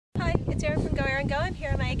Sarah from Go and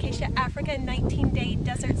here on my Acacia Africa 19-day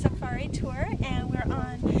desert safari tour, and we're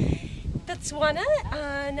on Botswana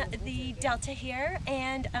on the Delta here,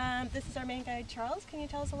 and this is our main guide Charles. Can you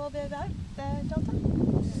tell us a little bit about the Delta?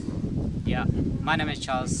 Yeah, my name is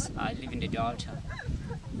Charles. I live in the Delta,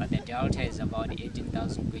 but the Delta is about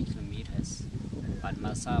 18,000 square kilometers. But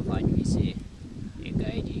myself, I do say a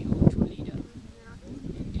guide or tour leader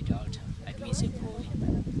in the Delta. I do say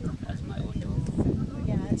as my own tour.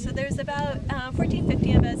 Yeah, so there's about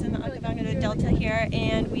 1,450 of us in the Okavango Delta here,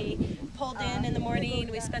 and we pulled in the morning.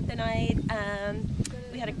 We spent the night.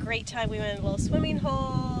 We had a great time. We went in a little swimming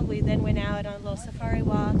hole. We then went out on a little safari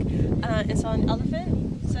walk and saw an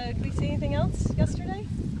elephant. So did we see anything else yesterday?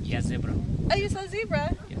 Yeah, zebra. Oh, you saw a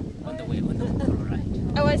zebra? Yeah, on the way on the Mokoro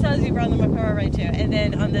ride. Oh, I saw a zebra on the Mokoro ride too. And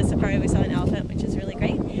then on the safari we saw an elephant, which is really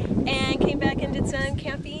great. And came back and did some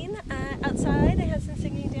camping outside. I had some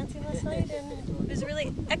singing and dancing last night, and it was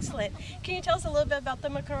really excellent. Can you tell us a little bit about the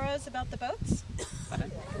Mokoros, about the boats?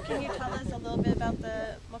 Pardon? Can you tell us a little bit about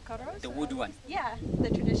the Mokoros? The wood one. Yeah, the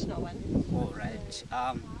traditional one. Oh, right.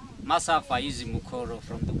 Myself, I use Mokoro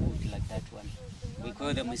from the wood, like that one. We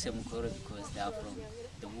call them Mokoro because they are from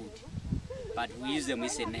the wood. But we use them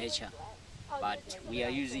as a nature. But we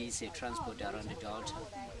are using it as a transport around the Delta.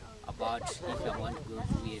 About if I want to go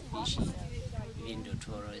through a fishing, even the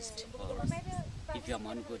tourist, or if I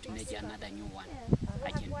want to go to make another new one,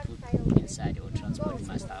 I can put inside or transport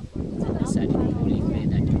my stuff inside the pool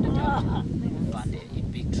further to the Delta. Find a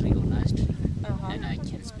big tree or nice tree, and I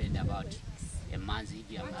can spend about a month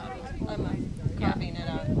if I'm out. Carving it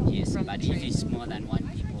out. Yes, but if it's more than one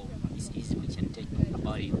people, it's easy. We can take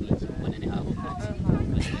about a week, 1.5 weeks, with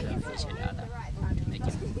one fish and other to make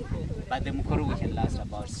it. But the Mokoro we can last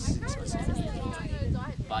about 6 or 7 years.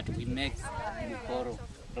 But we make Mokoro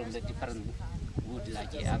from the different wood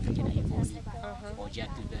like African-hired or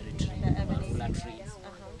jackberry tree, marula tree,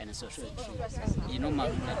 and social trees. You know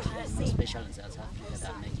marula tree is more special in South Africa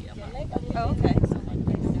than make it. Oh, okay.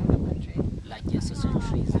 Like a social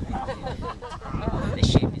trees. The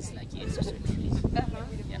shape is like a social trees.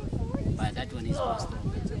 Yeah. But that one is more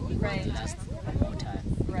strong. Right. It lasts more time.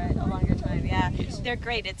 Right, a longer time, yeah. Yes. They're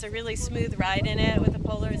great. It's a really smooth ride in it with the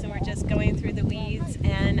polars, and we're just going through the weeds,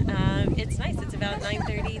 and it's nice. It's about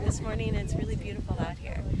 9:30 this morning, and it's really beautiful out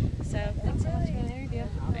here. So thanks so much for the interview.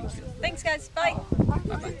 Thank you. Thanks, guys. Bye.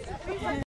 Bye-bye.